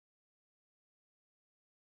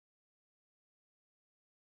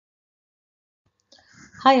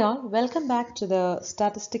Hi all, welcome back to the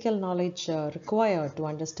statistical knowledge required to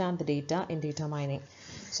understand the data in data mining.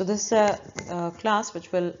 So this is a class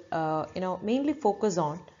which will mainly focus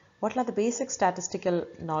on what are the basic statistical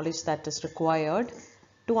knowledge that is required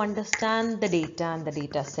to understand the data and the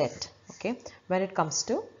data set, okay, when it comes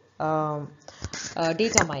to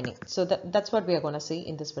data mining. So that's what we are going to see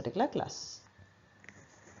in this particular class.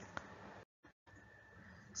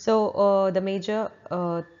 So the major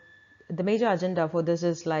agenda for this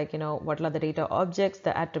is like, what are the data objects,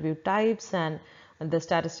 the attribute types, and the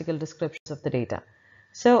statistical descriptions of the data.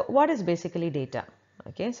 So what is basically data?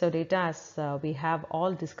 Okay, so data, as we have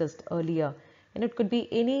all discussed earlier, and it could be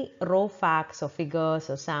any raw facts or figures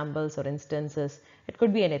or samples or instances. It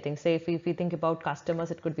could be anything. Say if we think about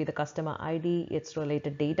customers, it could be the customer ID, its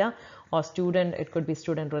related data, or student, it could be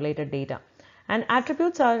student related data. And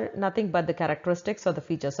attributes are nothing but the characteristics or the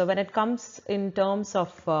features. So when it comes in terms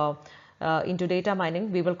of into data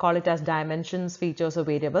mining, we will call it as dimensions, features, or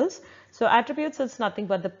variables. So attributes is nothing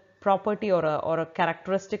but the property or a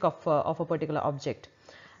characteristic of a particular object.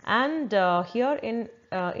 And here in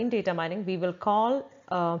data mining, we will call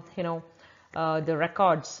the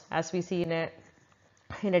records as we see in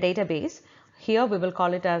a database. Here we will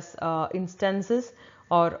call it as instances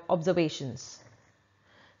or observations.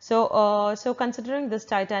 So considering this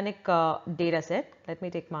Titanic data set, let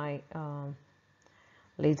me take my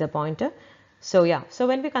laser pointer. So yeah, so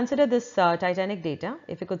when we consider this Titanic data,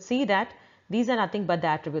 if you could see that these are nothing but the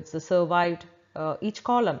attributes, the survived each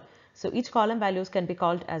column. So each column values can be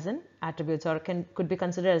called as an attributes or could be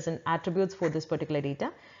considered as an attributes for this particular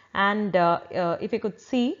data. And if you could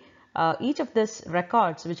see each of these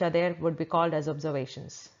records which are there would be called as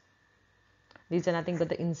observations. These are nothing but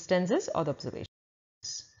the instances or the observations.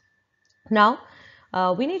 Now,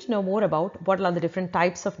 we need to know more about what are the different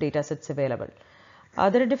types of data sets available.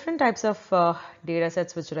 There are different types of data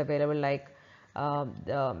sets which are available, like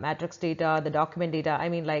the matrix data, the document data,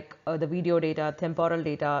 like the video data, temporal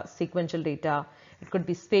data, sequential data. It could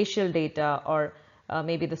be spatial data, or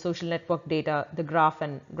maybe the social network data, the graph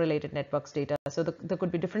and related networks data. So there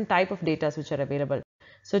could be different type of data which are available.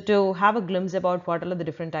 So to have a glimpse about what are the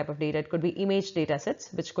different type of data, it could be image data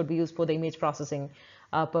sets, which could be used for the image processing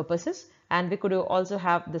purposes. And we could also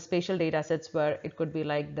have the spatial data sets, where it could be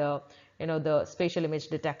like the spatial image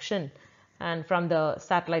detection and from the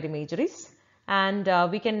satellite imageries. And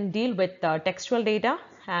we can deal with textual data,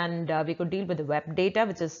 and we could deal with the web data,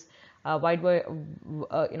 which is a wide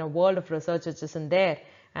world of research which is in there,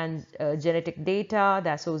 and genetic data,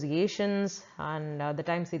 the associations, and the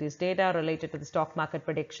time series data related to the stock market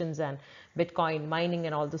predictions and Bitcoin mining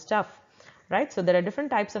and all the stuff, right? So there are different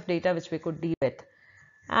types of data which we could deal with.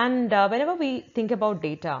 And whenever we think about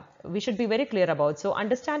data, we should be very clear about. So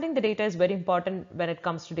understanding the data is very important when it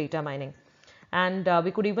comes to data mining. And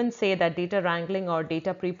we could even say that data wrangling or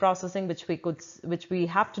data pre-processing, which we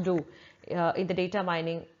have to do in the data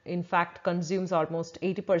mining, in fact, consumes almost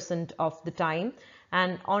 80% of the time.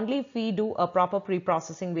 And only if we do a proper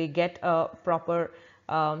pre-processing, we get a proper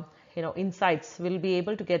insights. We'll be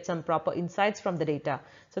able to get some proper insights from the data.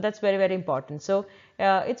 So that's very, very important. So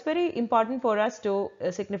it's very important for us to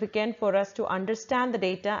significant for us to understand the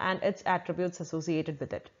data and its attributes associated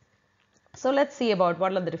with it. So let's see about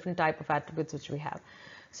what are the different type of attributes which we have.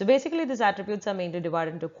 So basically these attributes are mainly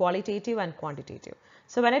divided into qualitative and quantitative.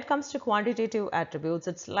 So when it comes to quantitative attributes,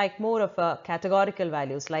 it's like more of a categorical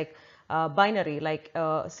values, like binary, like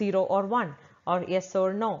 0 or 1, or yes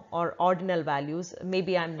or no, or ordinal values.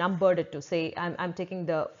 Maybe I'm numbered it to say I'm taking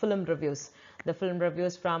the film reviews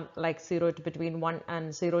from like 0 to between 1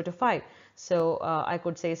 and 0 to 5. So I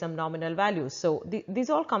could say some nominal values. So these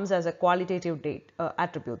all comes as a qualitative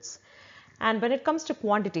attributes. And when it comes to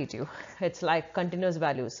quantitative, it's like continuous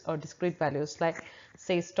values or discrete values, like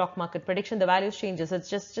say stock market prediction, the values changes. It's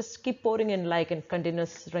just keep pouring in like in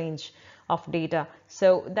continuous range of data.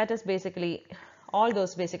 So that is basically, all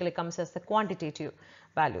those basically comes as the quantitative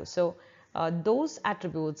value. So those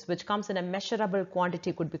attributes which comes in a measurable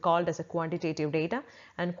quantity could be called as a quantitative data,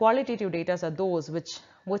 and qualitative data are those which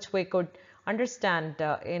we could understand,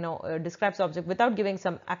 describes object without giving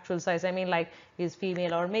some actual size. Like, is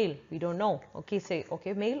female or male? We don't know. Okay, say,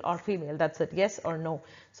 okay, male or female, that's it, yes or no.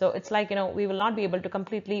 So it's like, we will not be able to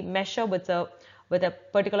completely measure with a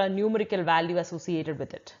particular numerical value associated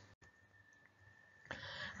with it.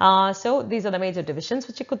 So these are the major divisions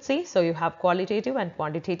which you could see. So you have qualitative and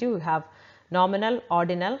quantitative, you have nominal,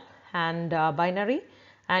 ordinal, and binary,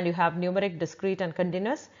 and you have numeric, discrete, and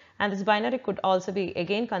continuous. And this binary could also be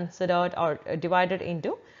again considered or divided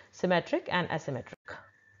into symmetric and asymmetric.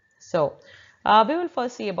 So we will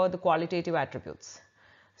first see about the qualitative attributes.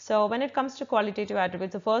 So when it comes to qualitative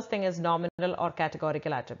attributes, the first thing is nominal or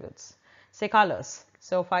categorical attributes. Say colors.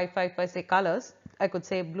 So if I say colors, I could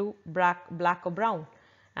say blue, black or brown.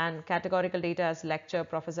 And categorical data as lecture,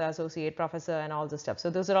 professor, associate professor, and all this stuff. So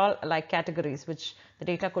those are all like categories which the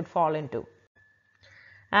data could fall into.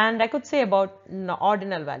 And I could say about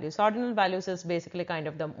ordinal values. Ordinal values is basically kind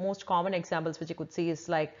of the most common examples which you could see is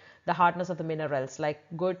like the hardness of the minerals, like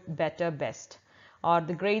good, better, best, or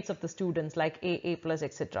the grades of the students like A plus,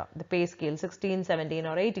 etc. The pay scale 16, 17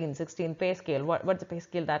 or 18, 16 pay scale. What's the pay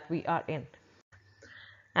scale that we are in?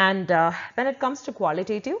 And when it comes to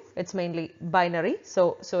qualitative, it's mainly binary.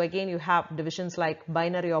 So again, you have divisions like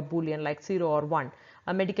binary or Boolean, like 0 or 1.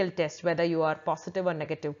 A medical test, whether you are positive or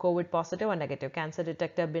negative, COVID positive or negative, cancer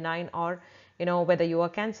detector benign, or whether you are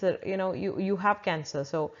cancer, you have cancer.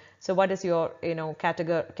 So what is your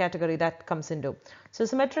category that comes into? So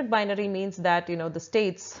symmetric binary means that the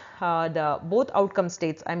states, the both outcome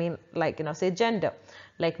states, I mean, like say gender,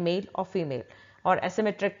 like male or female. Or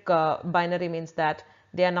asymmetric binary means that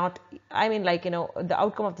they are not, I mean, like the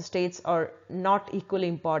outcome of the states are not equally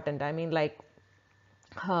important. I mean, like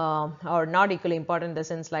or not equally important in the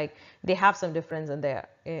sense like they have some difference in there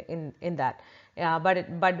in that. But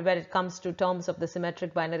when it comes to terms of the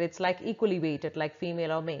symmetric binary, it's like equally weighted, like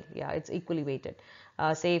female or male. Yeah, it's equally weighted.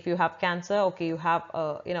 Say if you have cancer, okay, you have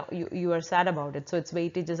you are sad about it, so its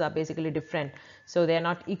weightages are basically different, so they are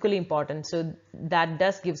not equally important. So that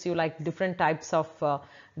does gives you like different types of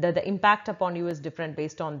the impact upon you is different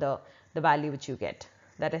based on the value which you get.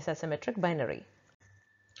 That is a symmetric binary.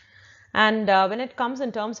 And when it comes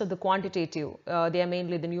in terms of the quantitative, they are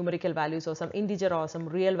mainly the numerical values or some integer or some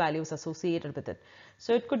real values associated with it.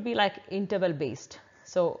 So it could be like interval based.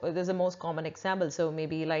 So this is the most common example. So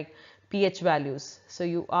maybe like pH values. So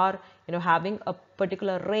you are having a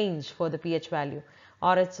particular range for the pH value,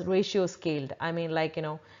 or it's ratio scaled. I mean, like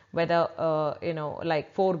whether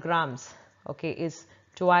like 4 grams, okay, is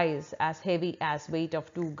twice as heavy as weight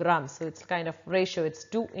of 2 grams. So it's kind of ratio. It's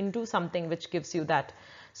 2 into something which gives you that.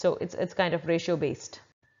 So it's kind of ratio based.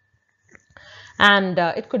 And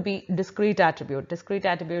it could be discrete attribute. Discrete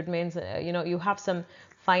attribute means you have some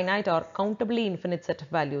finite or countably infinite set of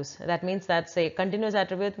values. That means that, say, continuous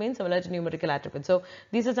attribute means similar to numerical attribute. So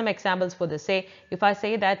these are some examples for this. Say if I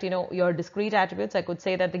say that your discrete attributes, I could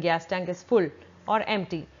say that the gas tank is full or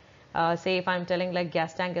empty. Say if I'm telling like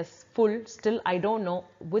gas tank is full, still I don't know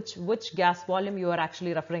which gas volume you are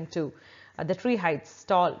actually referring to. The tree heights,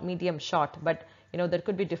 tall, medium, short, but there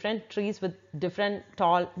could be different trees with different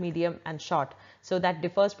tall, medium and short. So that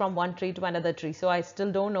differs from one tree to another tree. So I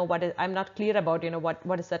still don't know I'm not clear about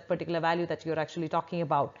what is that particular value that you're actually talking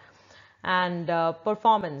about. And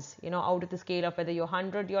performance, out of the scale of whether you're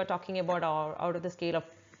 100 you're talking about, or out of the scale of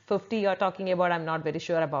 50 you're talking about, I'm not very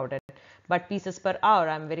sure about it. But pieces per hour,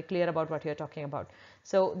 I'm very clear about what you're talking about.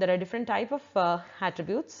 So there are different type of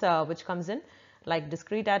attributes which comes in, like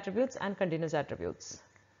discrete attributes and continuous attributes.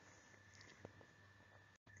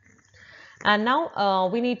 And now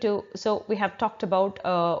we need to, so we have talked about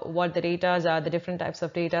what the data are, the different types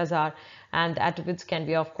of data are, and the attributes can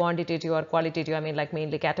be of quantitative or qualitative, I mean like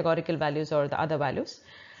mainly categorical values or the other values,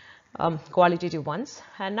 qualitative ones.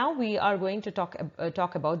 And now we are going to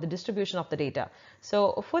talk about the distribution of the data.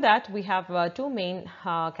 So for that we have two main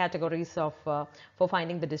categories of for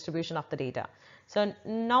finding the distribution of the data. So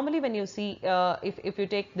normally when you see, if you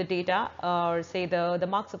take the data or say the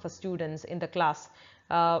marks of a students in the class,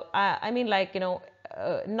 I mean like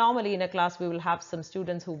normally in a class we will have some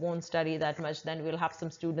students who won't study that much, then we'll have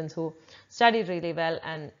some students who study really well,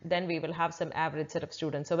 and then we will have some average set of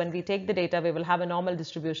students. So when we take the data, we will have a normal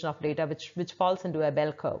distribution of data which falls into a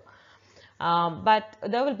bell curve. But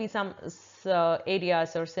there will be some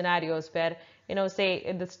areas or scenarios where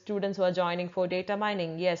say the students who are joining for data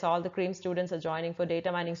mining, yes, all the cream students are joining for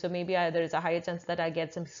data mining, so maybe there is a higher chance that I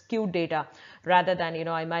get some skewed data, rather than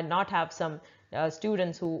I might not have some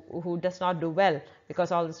students who does not do well, because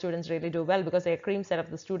all the students really do well because they are cream set of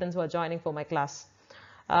the students who are joining for my class.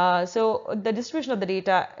 So the distribution of the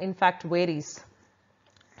data in fact varies.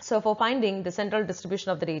 So for finding the central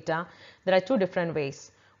distribution of the data, there are two different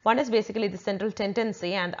ways. One is basically the central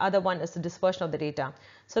tendency, and other one is the dispersion of the data.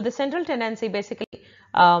 So the central tendency basically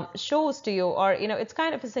shows to you, or it's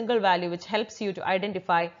kind of a single value which helps you to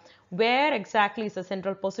identify where exactly is the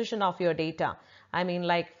central position of your data. I mean,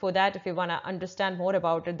 like for that, if you want to understand more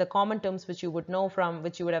about it, the common terms which you would know from,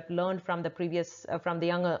 which you would have learned from the previous, from the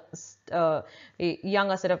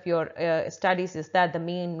younger set of your studies, is that the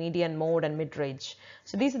mean, median, mode, and mid-range.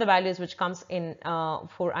 So these are the values which comes in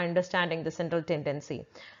for understanding the central tendency.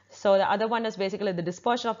 So the other one is basically the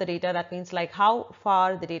dispersion of the data. That means like how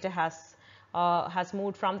far the data has, has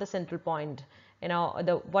moved from the central point.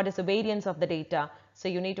 What is the variance of the data? So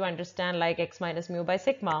you need to understand like x minus mu by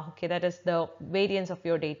sigma. Okay, that is the variance of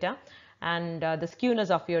your data, and the skewness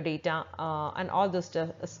of your data, and all this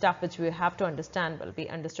stuff which we have to understand will be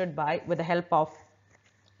understood with the help of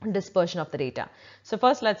dispersion of the data. So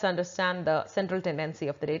first let's understand the central tendency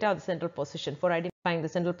of the data, or the central position, for identifying the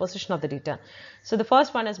central position of the data. So the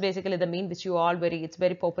first one is basically the mean, which it's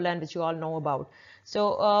very popular and which you all know about.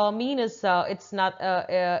 So mean is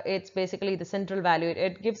it's basically the central value.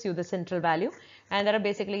 It gives you the central value, and there are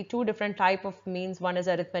basically two different type of means. One is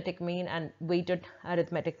arithmetic mean and weighted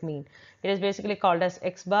arithmetic mean. It is basically called as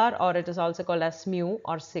x bar, or it is also called as mu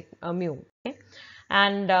or mu. Okay?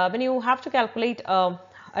 And when you have to calculate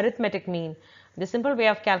arithmetic mean, the simple way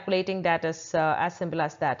of calculating that is as simple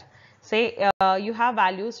as that. Say you have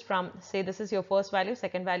values from, say this is your first value,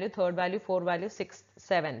 second value, third value, fourth value, sixth,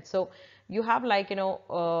 seventh. So you have like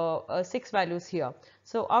 6 values here.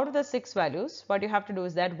 So out of the 6 values, what you have to do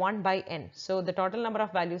is that 1 by n. So the total number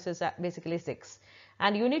of values is basically 6,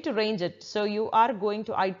 and you need to range it. So you are going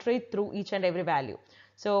to iterate through each and every value.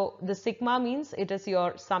 So the sigma means it is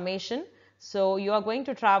your summation. So you are going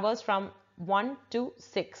to traverse from 1 to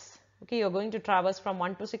 6. Okay, you're going to traverse from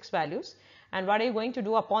 1 to 6 values. And what are you going to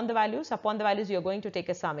do upon the values? Upon the values, you're going to take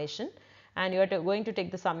a summation, and you're going to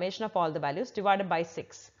take the summation of all the values divided by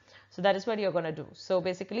 6. So that is what you're going to do. So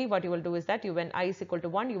basically what you will do is that when I is equal to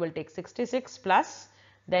 1, you will take 66 plus,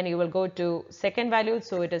 then you will go to second value.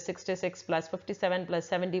 So it is 66 plus 57 plus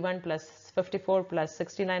 71 plus 54 plus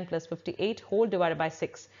 69 plus 58 whole divided by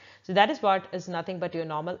 6. So that is what is nothing but your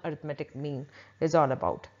normal arithmetic mean is all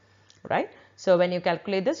about, right? So when you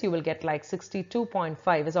calculate this, you will get like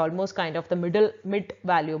 62.5 is almost kind of the middle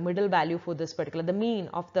value for this particular, the mean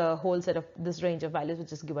of the whole set of this range of values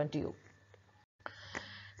which is given to you.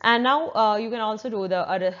 And now you can also do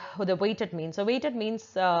the weighted mean. So weighted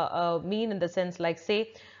means mean in the sense like,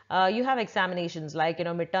 say you have examinations like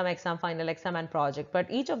midterm exam, final exam and project, but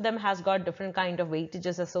each of them has got different kind of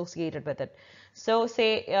weightages associated with it. So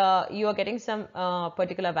say you are getting some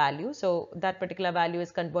particular value, so that particular value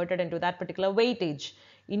is converted into that particular weightage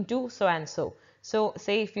into so and so. So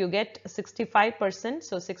say if you get 65%,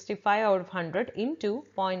 so 65 out of 100 into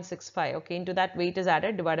 0.65, okay, into that weight is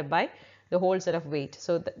added divided by the whole set of weight.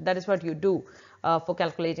 So that is what you do for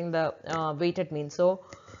calculating the weighted mean. So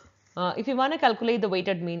if you want to calculate the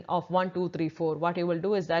weighted mean of 1, 2, 3, 4, what you will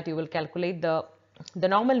do is that you will calculate the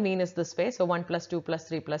normal mean is this way. So 1 plus 2 plus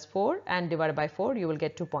 3 plus 4 and divided by 4, you will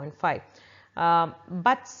get 2.5.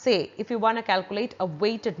 But say if you want to calculate a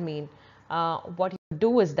weighted mean, what you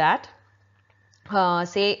do is that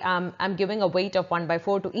say I'm giving a weight of 1 by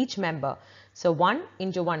 4 to each member. So 1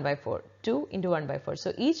 into 1 by 4, 2 into 1 by 4.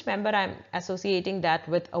 So each member I'm associating that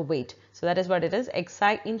with a weight. So that is what it is,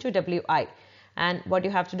 xi into wi. And what you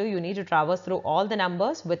have to do, you need to traverse through all the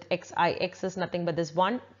numbers with xi. X is nothing but this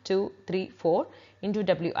 1, 2, 3, 4 into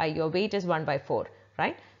wi. Your weight is 1 by 4,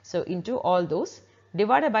 right? So into all those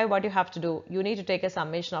divided by what you have to do, you need to take a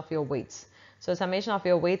summation of your weights. So summation of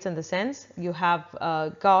your weights in the sense you have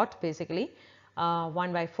got basically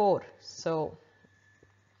 1 by 4. So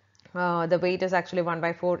the weight is actually 1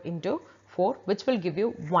 by 4 into 4, which will give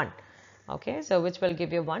you 1. Okay, so which will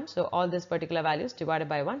give you 1. So all these particular values divided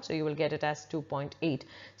by 1, so you will get it as 2.8.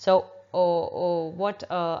 So what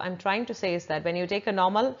I'm trying to say is that when you take a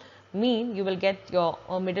normal mean, you will get your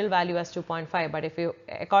middle value as 2.5. But if you,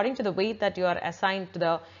 according to the weight that you are assigned to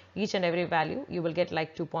the each and every value, you will get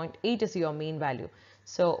like 2.8 is your mean value.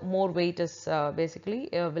 So more weight is basically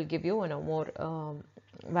will give you more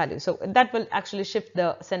value. So that will actually shift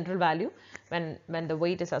the central value when the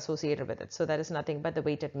weight is associated with it. So that is nothing but the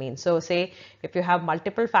weighted mean. So say if you have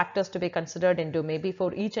multiple factors to be considered into, maybe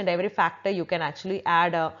for each and every factor you can actually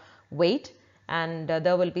add a weight, and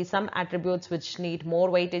there will be some attributes which need more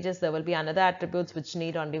weightages, there will be another attributes which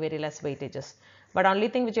need only very less weightages. But only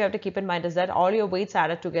thing which you have to keep in mind is that all your weights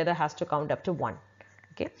added together has to count up to 1.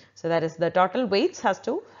 Okay, so that is the total weights has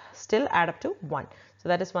to still add up to 1. So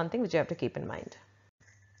that is one thing which you have to keep in mind.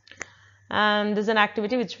 And this is an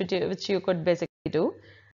activity which you could basically do.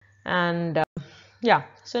 And yeah,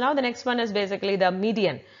 so now the next one is basically the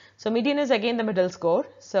median. So median is again the middle score.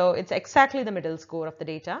 So it's exactly the middle score of the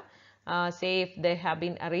data. Say if they have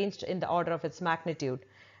been arranged in the order of its magnitude.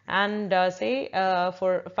 And say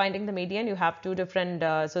for finding the median, you have two different,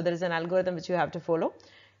 so there is an algorithm which you have to follow.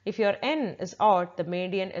 If your n is odd, the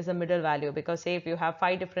median is a middle value, because say if you have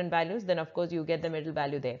 5 different values, then of course you get the middle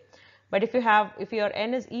value there. But if your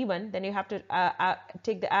n is even, then you have to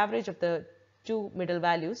take the average of the middle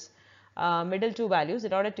two values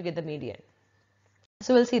in order to get the median.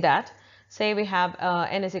 So we'll see that. say we have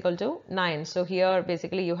n is equal to 9. So here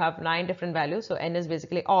basically you have 9 different values. So n is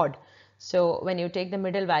basically odd. So when you take the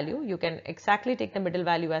middle value, you can exactly take the middle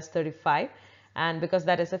value as 35, and because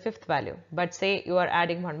that is a fifth value. But say you are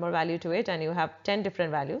adding one more value to it and you have 10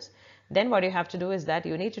 different values, then what you have to do is that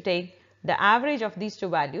you need to take the average of these two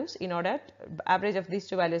values. In order, average of these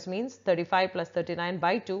two values means 35 plus 39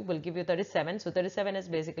 by 2 will give you 37. So 37 is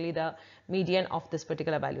basically the median of this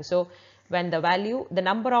particular value. So when the value, the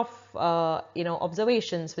number of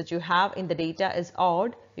observations which you have in the data is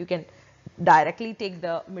odd, you can directly take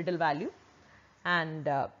the middle value, and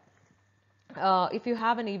if you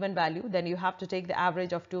have an even value, then you have to take the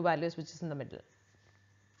average of two values which is in the middle.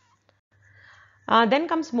 Then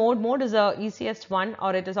comes mode. Mode is the easiest one,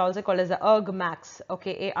 or it is also called as the argmax.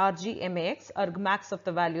 Okay, argmax, argmax of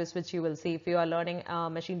the values which you will see if you are learning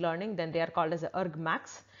machine learning, then they are called as the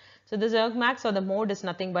argmax. So this argmax or the mode is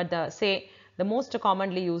nothing but the most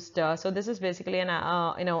commonly used. So this is basically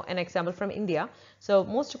an example from India. So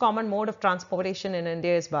most common mode of transportation in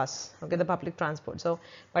India is bus. Okay, the public transport. So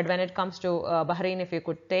but when it comes to Bahrain, if you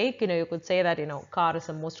could take, you could say that car is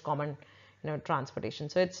the most common transportation.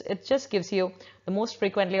 So it just gives you the most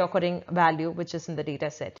frequently occurring value which is in the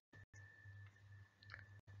data set.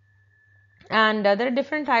 And there are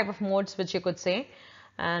different type of modes which you could say,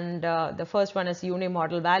 and the first one is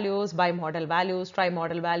unimodal values, bimodal values,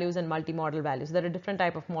 trimodal values, and multimodal values. There are different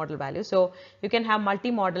type of modal values. So you can have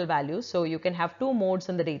multimodal values, so you can have two modes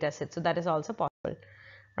in the data set, so that is also possible,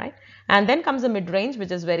 right? And then comes the mid-range,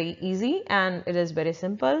 which is very easy and it is very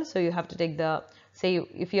simple. So you have to take the, say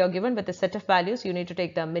if you are given with a set of values, you need to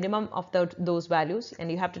take the minimum of those values,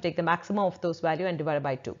 and you have to take the maximum of those values and divide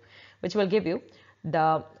by 2, which will give you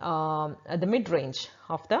the mid-range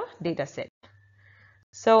of the data set.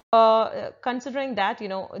 So considering that,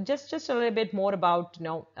 just a little bit more about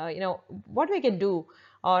what we can do,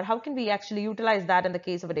 or how can we actually utilize that in the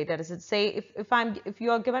case of a data set. Say if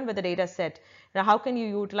you are given with a data set, how can you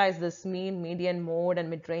utilize this mean, median, mode, and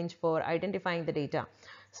mid-range for identifying the data?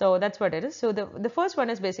 So that's what it is. So the first one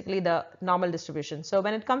is basically the normal distribution. So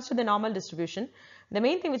when it comes to the normal distribution, the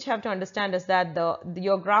main thing which you have to understand is that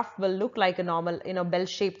your graph will look like a normal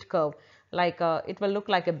bell-shaped curve, like it will look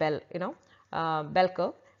like a bell, bell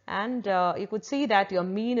curve, and you could see that your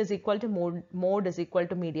mean is equal to mode is equal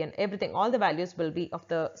to median. Everything, all the values will be of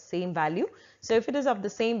the same value. So if it is of the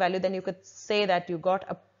same value, then you could say that you got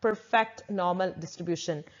a perfect normal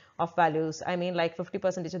distribution of values. I mean, like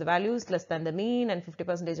 50% of the values less than the mean and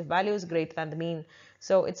 50% of values greater than the mean.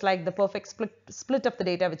 So it's like the perfect split of the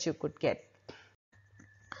data which you could get.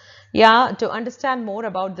 Yeah, to understand more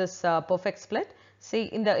about this perfect split, see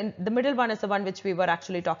in the middle one is the one which we were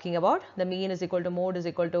actually talking about. The mean is equal to mode is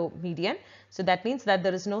equal to median. So that means that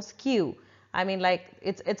there is no skew. I mean, like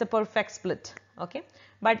it's a perfect split. Okay,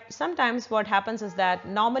 but sometimes what happens is that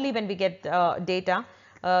normally when we get data,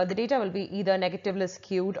 the data will be either negatively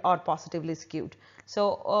skewed or positively skewed.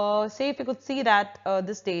 So say if you could see that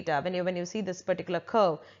this data, when you see this particular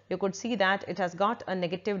curve, you could see that it has got a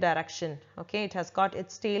negative direction. Okay, it has got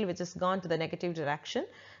its tail which has gone to the negative direction.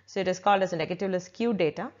 So it is called as a negatively skewed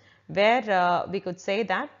data, where we could say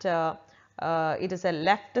that it is a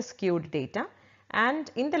left skewed data.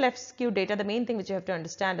 And in the left skewed data, the main thing which you have to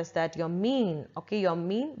understand is that your mean, okay, your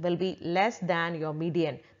mean will be less than your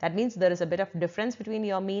median. That means there is a bit of difference between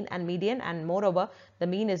your mean and median, and moreover, the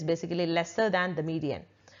mean is basically lesser than the median.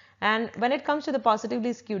 And when it comes to the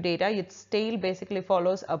positively skewed data, its tail basically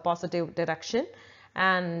follows a positive direction,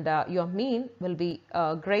 and your mean will be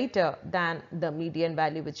greater than the median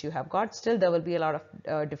value which you have got. Still there will be a lot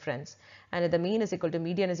of difference, and if the mean is equal to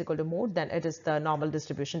median is equal to mode, then it is the normal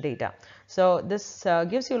distribution data. So this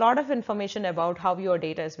gives you a lot of information about how your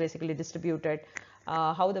data is basically distributed,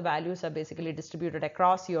 how the values are basically distributed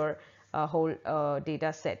across your whole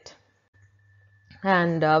data set,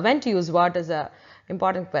 and when to use what is a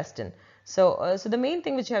important question. So so the main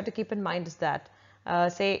thing which you have to keep in mind is that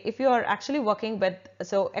say if you are actually working with,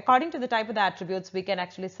 so according to the type of the attributes, we can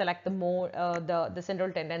actually select the more the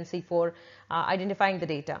central tendency for identifying the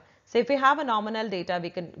data. So if we have a nominal data, we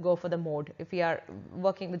can go for the mode. If we are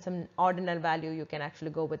working with some ordinal value, you can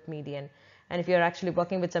actually go with median. And if you are actually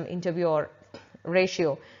working with some interview or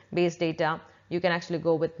ratio based data, you can actually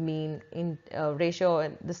go with mean in ratio,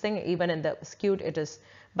 and this thing even in the skewed it is.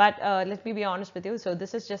 But let me be honest with you. So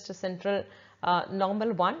this is just a central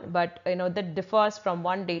normal one, but that differs from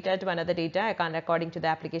one data to another data according to the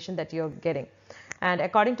application that you're getting, and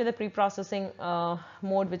according to the pre-processing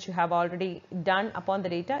mode which you have already done upon the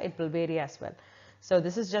data, it will vary as well. So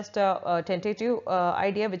this is just a tentative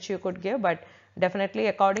idea which you could give, but definitely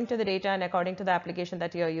according to the data and according to the application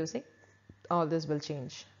that you are using, all this will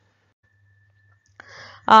change.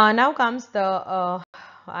 Now comes the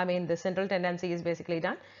central tendency is basically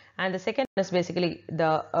done, and the second one is basically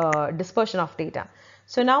the dispersion of data.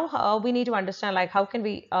 So now we need to understand like how can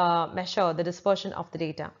we measure the dispersion of the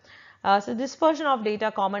data. So dispersion of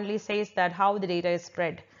data commonly says that how the data is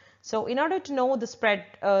spread. So in order to know the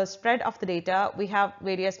spread of the data, we have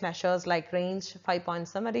various measures like range, 5-point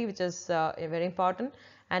summary, which is very important,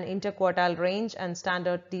 and interquartile range, and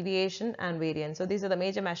standard deviation and variance. So these are the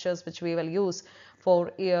major measures which we will use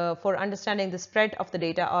for understanding the spread of the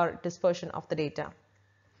data or dispersion of the data.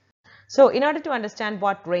 So in order to understand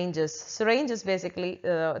what range is, so range is basically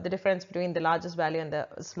the difference between the largest value and the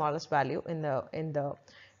smallest value in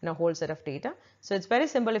the whole set of data. So it's very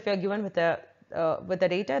simple. If you are given with the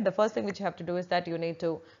data, the first thing which you have to do is that you need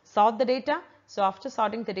to sort the data. So after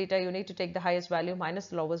sorting the data, you need to take the highest value minus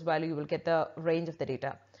the lowest value. You will get the range of the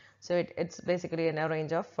data. So it's basically in a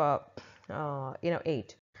range of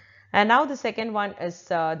 8. And now the second one is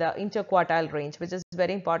the interquartile range, which is a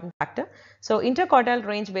very important factor. So interquartile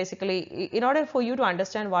range, basically, in order for you to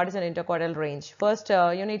understand what is an interquartile range, first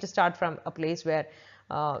you need to start from a place where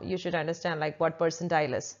you should understand like what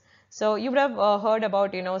percentile is. So you would have heard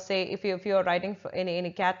about, say if you're writing for any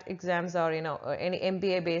CAT exams or any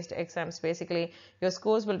MBA based exams, basically your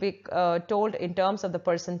scores will be told in terms of the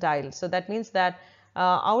percentile. So that means that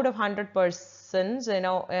out of 100 persons,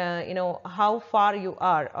 how far you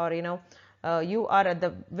are, or you are at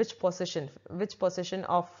the which position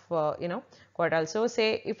of quartile. So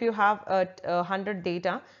say if you have 100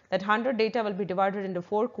 data, that 100 data will be divided into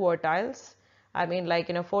 4 quartiles. I mean, like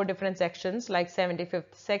 4 different sections, like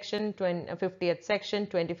 75th section, 50th section,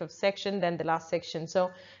 25th section, then the last section. So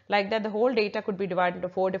like that, the whole data could be divided into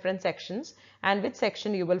 4 different sections, and which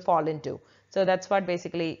section you will fall into. So that's what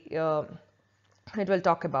basically it will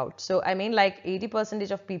talk about. So I mean, like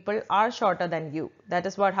 80% of people are shorter than you. That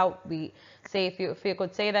is what how we say. If you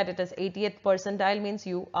could say that it is 80th percentile, means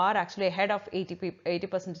you are actually ahead of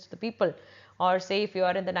 80% of the people. Or say if you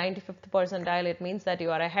are in the 95th percentile, it means that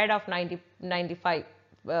you are ahead of 95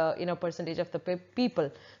 percentage of the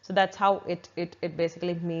people. So that's how it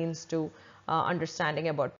basically means to understanding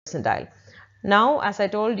about percentile. Now, as I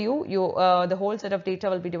told you, the whole set of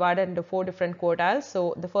data will be divided into 4 different quartiles.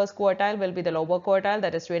 So the first quartile will be the lower quartile,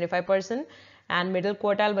 that is 25%, and middle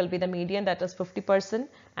quartile will be the median, that is 50%,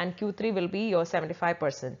 and Q3 will be your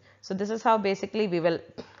 75%. So this is how basically we will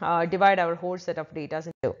divide our whole set of data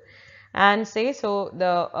into. And say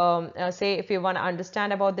say if you want to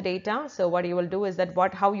understand about the data, so what you will do is that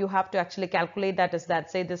how you have to actually calculate that is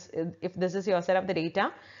that, say this, if this is your set of the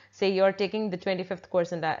data, say you're taking the 25th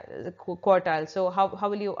quartile. So how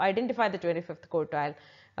will you identify the 25th quartile?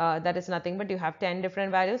 That is nothing but you have 10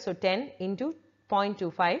 different values. So 10 into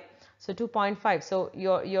 0.25. So 2.5. So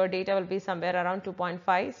your data will be somewhere around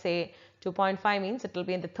 2.5. Say 2.5 means it will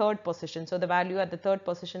be in the third position. So the value at the third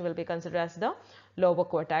position will be considered as the lower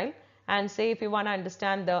quartile. And say if you want to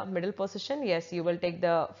understand the middle position, yes, you will take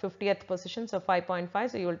the 50th position. So 5.5.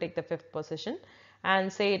 So you will take the 5th position.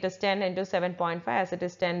 And say it is 10 into 7.5, as it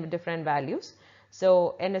is 10 different values.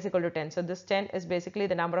 So n is equal to 10. So this 10 is basically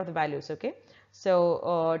the number of the values. Okay.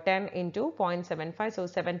 So 10 into 0.75. So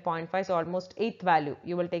 7.5. So almost 8th value.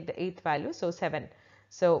 You will take the 8th value. So 7.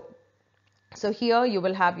 So here you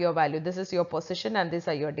will have your value. This is your position and these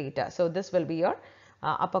are your data. So this will be your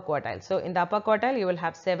upper quartile. So in the upper quartile you will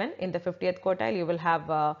have 7. In the 50th quartile you will have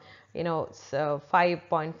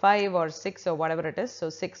 5.5 or 6 or whatever it is. So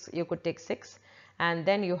 6, you could take 6. And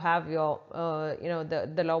then you have your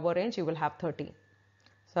the lower range, you will have 3.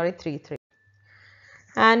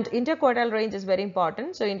 And interquartile range is very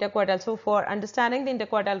important. So interquartile, so for understanding the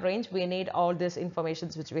interquartile range, we need all these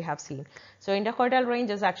informations which we have seen. So interquartile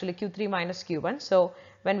range is actually Q3 minus Q1. So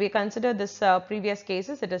when we consider this previous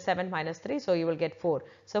cases, it is 7 minus 3. So you will get 4.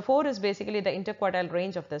 So 4 is basically the interquartile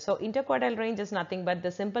range of this. So interquartile range is nothing but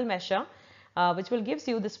the simple measure which will gives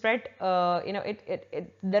you the spread,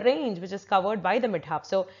 the range which is covered by the mid half.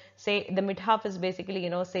 So say the mid half is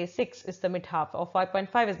basically, say 6 is the mid half or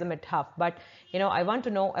 5.5 is the mid half. But, I want to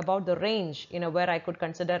know about the range, where I could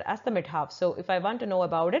consider as the mid half. So if I want to know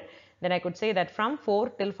about it, then I could say that from 4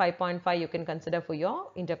 till 5.5 you can consider for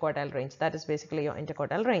your interquartile range. That is basically your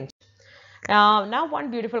interquartile range. Now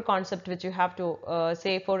one beautiful concept which you have to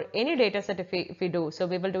say for any data set if we do. So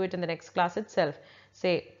we will do it in the next class itself.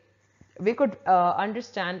 Say we could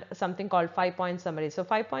understand something called 5-point summary. So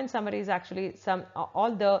 5-point summary is actually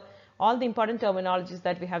all the important terminologies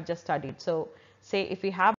that we have just studied. So say if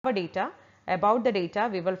we have a data, about the data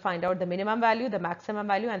we will find out the minimum value, the maximum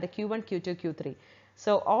value, and the Q1, Q2, Q3.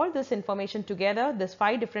 So all this information together, this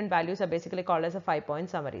 5 different values are basically called as a 5-point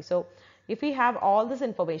summary. So if we have all this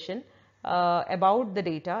information, about the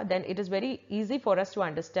data, then it is very easy for us to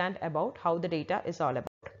understand about how the data is all about.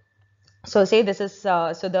 So say this is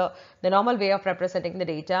so the normal way of representing the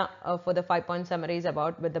data for the 5-point summary is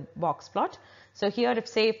about with the box plot. So here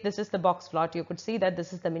if this is the box plot, you could see that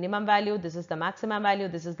this is the minimum value, this is the maximum value,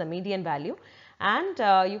 this is the median value, and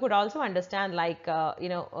you could also understand like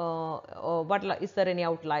is there any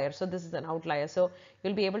outlier. So this is an outlier, so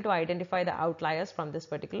you'll be able to identify the outliers from this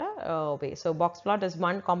particular way. So box plot is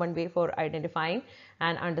one common way for identifying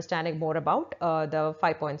and understanding more about the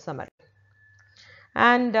 5-point summary.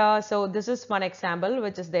 And so this is one example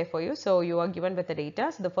which is there for you. So you are given with the data.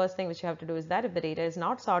 So the first thing which you have to do is that if the data is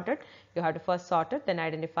not sorted, you have to first sort it, then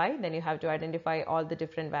identify, then you have to identify all the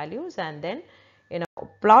different values and then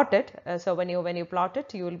plot it. So when you plot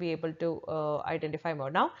it, you will be able to identify more.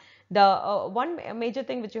 Now the one major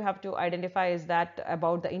thing which you have to identify is that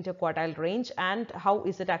about the interquartile range and how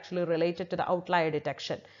is it actually related to the outlier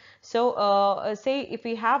detection. So say if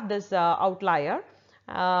we have this outlier,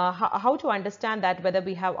 how to understand that whether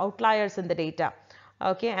we have outliers in the data.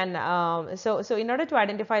 Okay, and so in order to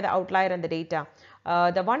identify the outlier in the data,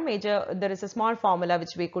 there is a small formula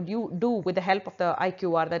which we could do with the help of the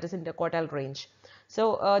IQR, that is interquartile range.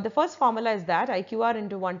 So the first formula is that IQR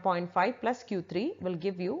into 1.5 plus Q3 will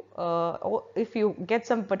give you, if you get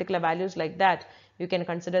some particular values like that, you can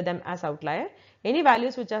consider them as outlier. Any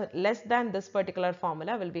values which are less than this particular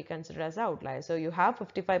formula will be considered as outlier. So you have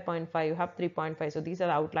 55.5, you have 3.5. So these are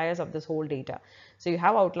the outliers of this whole data. So you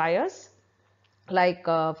have outliers like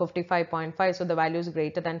 55.5. So the value is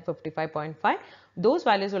greater than 55.5. Those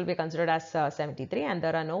values will be considered as 73, and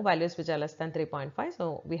there are no values which are less than 3.5.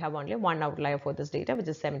 So we have only one outlier for this data, which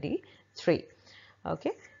is 73.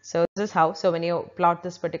 Okay, so this is how. So when you plot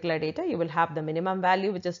this particular data, you will have the minimum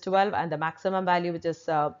value which is 12 and the maximum value which is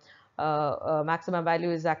maximum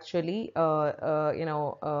value is actually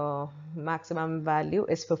maximum value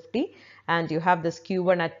is 50, and you have this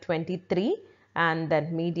Q1 at 23 and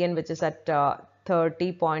then median which is at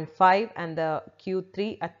 30.5 and the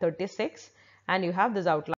Q3 at 36, and you have this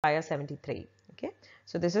outlier 73. Okay,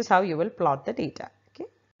 so this is how you will plot the data. Okay,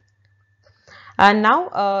 and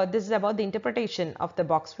now this is about the interpretation of the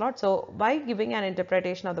box plot. So by giving an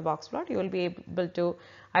interpretation of the box plot, you will be able to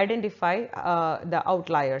identify the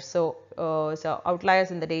outliers. So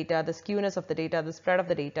outliers in the data, the skewness of the data, the spread of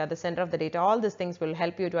the data, the center of the data, all these things will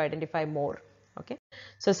help you to identify more. Okay,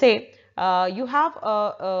 so say you have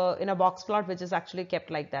in a box plot which is actually kept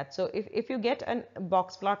like that. So if you get a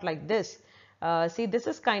box plot like this, see, this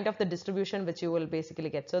is kind of the distribution which you will basically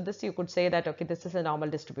get. So this you could say that, okay, this is a normal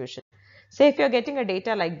distribution. Say if you're getting a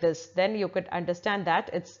data like this, then you could understand that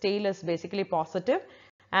its tail is basically positive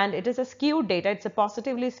and it is a skewed data. It's a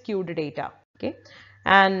positively skewed data. Okay,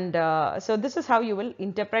 and so this is how you will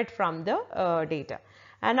interpret from the data.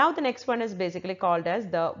 And now the next one is basically called as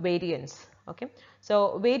the variance. Okay,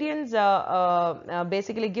 so variance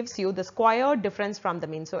basically gives you the squared difference from the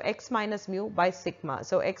mean. So x minus mu by sigma.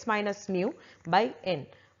 So x minus mu by n.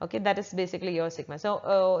 Okay, that is basically your sigma.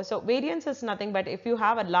 So so variance is nothing but if you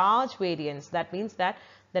have a large variance, that means that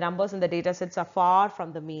the numbers in the data sets are far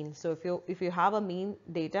from the mean. So if you have a mean,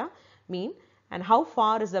 and how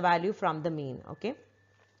far is the value from the mean. Okay,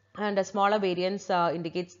 and a smaller variance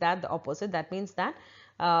indicates that the opposite. That means that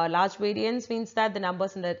large variance means that the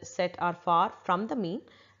numbers in the set are far from the mean,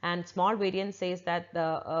 and small variance says that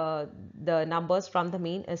the numbers from the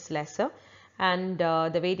mean is lesser, and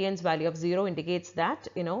the variance value of 0 indicates that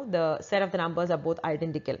the set of the numbers are both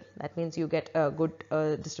identical. That means you get a good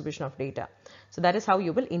distribution of data. So that is how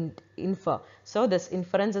you will infer. So this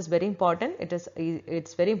inference is very important.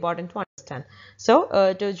 It's very important to understand.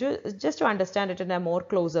 So just to understand it in a more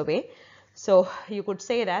closer way, so you could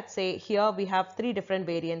say that, say here we have three different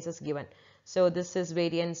variances given. So this is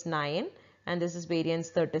variance 9, and this is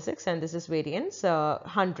variance 36, and this is variance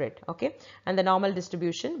 100. Okay, and the normal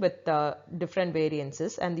distribution with different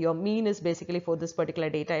variances, and your mean is basically for this particular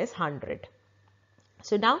data is 100.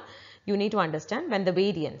 So now you need to understand when the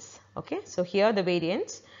variance, okay, so here the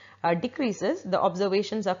variance decreases, the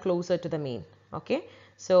observations are closer to the mean. Okay,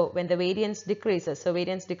 so when the variance decreases, so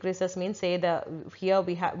variance decreases means, say here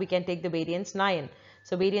we can take the variance 9.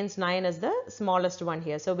 So variance 9 is the smallest one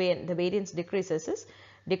here. So when the variance decreases,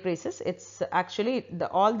 it's actually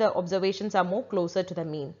all the observations are more closer to the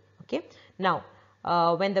mean. Okay, now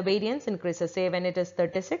when the variance increases, say when it is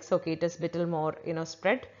 36, okay, it is little more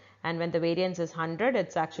spread, and when the variance is 100,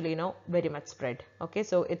 it's actually very much spread. Okay,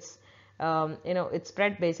 so it's its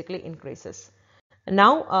spread basically increases.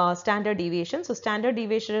 Now standard deviation. So standard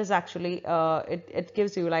deviation is actually it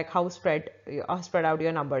gives you like how spread out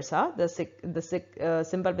your numbers are. The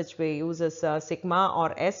symbol which we use is sigma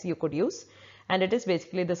or S you could use, and it is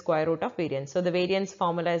basically the square root of variance. So the variance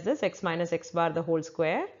formula is this: x minus x bar the whole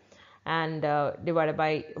square and divided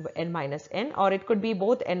by n minus n, or it could be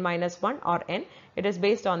both n minus 1 or n. It is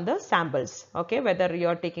based on the samples, okay, whether you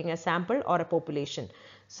are taking a sample or a population.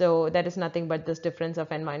 So that is nothing but this difference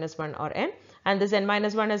of n minus 1 or n, and this n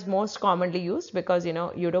minus 1 is most commonly used because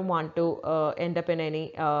you don't want to end up in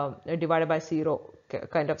any divided by 0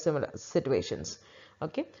 kind of similar situations.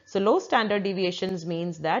 Okay, so low standard deviations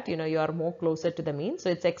means that you are more closer to the mean, so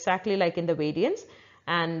it's exactly like in the variance.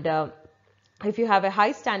 And if you have a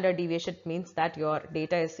high standard deviation, it means that your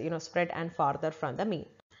data is spread and farther from the mean.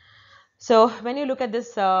 So when you look at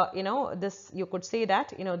this, this you could say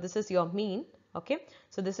that this is your mean. Okay,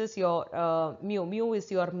 so this is your mu is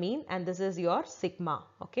your mean, and this is your sigma.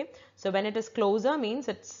 Okay, so when it is closer means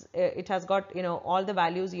it has got all the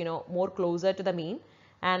values more closer to the mean,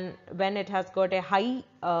 and when it has got a high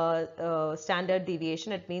standard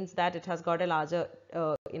deviation, it means that it has got a larger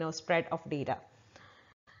spread of data.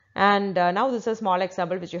 And now this is a small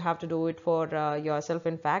example which you have to do it for yourself.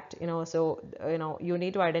 In fact, so you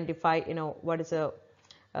need to identify what is a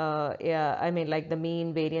yeah, I mean like the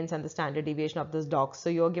mean, variance and the standard deviation of those dogs. So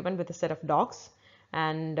you're given with a set of dogs,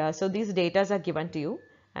 and so these data are given to you,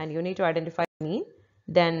 and you need to identify the mean.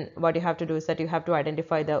 Then what you have to do is that you have to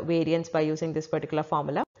identify the variance by using this particular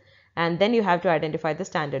formula, and then you have to identify the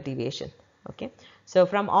standard deviation. Okay, so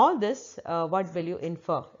from all this what will you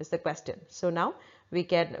infer is the question. So now we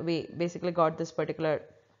basically got this particular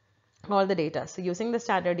all the data. So using the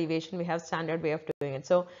standard deviation, we have standard way of doing it.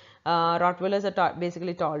 So Rottweilers are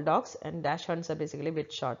basically tall dogs, and Dachshunds are basically a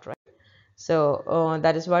bit short, right? So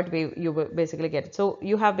that is what you basically get. So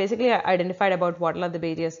you have basically identified about what are the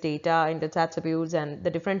various data in the attributes and the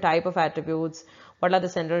different type of attributes, what are the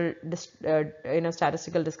central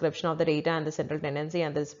statistical description of the data and the central tendency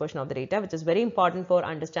and the dispersion of the data, which is very important for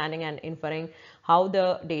understanding and inferring how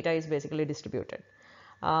the data is basically distributed.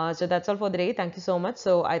 So that's all for the day. Thank you so much.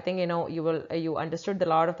 So I think you understood a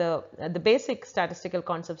lot of the basic statistical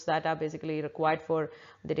concepts that are basically required for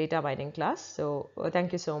the data mining class. So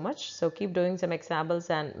thank you so much. So keep doing some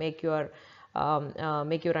examples and make your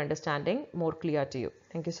understanding more clear to you.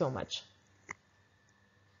 Thank you so much.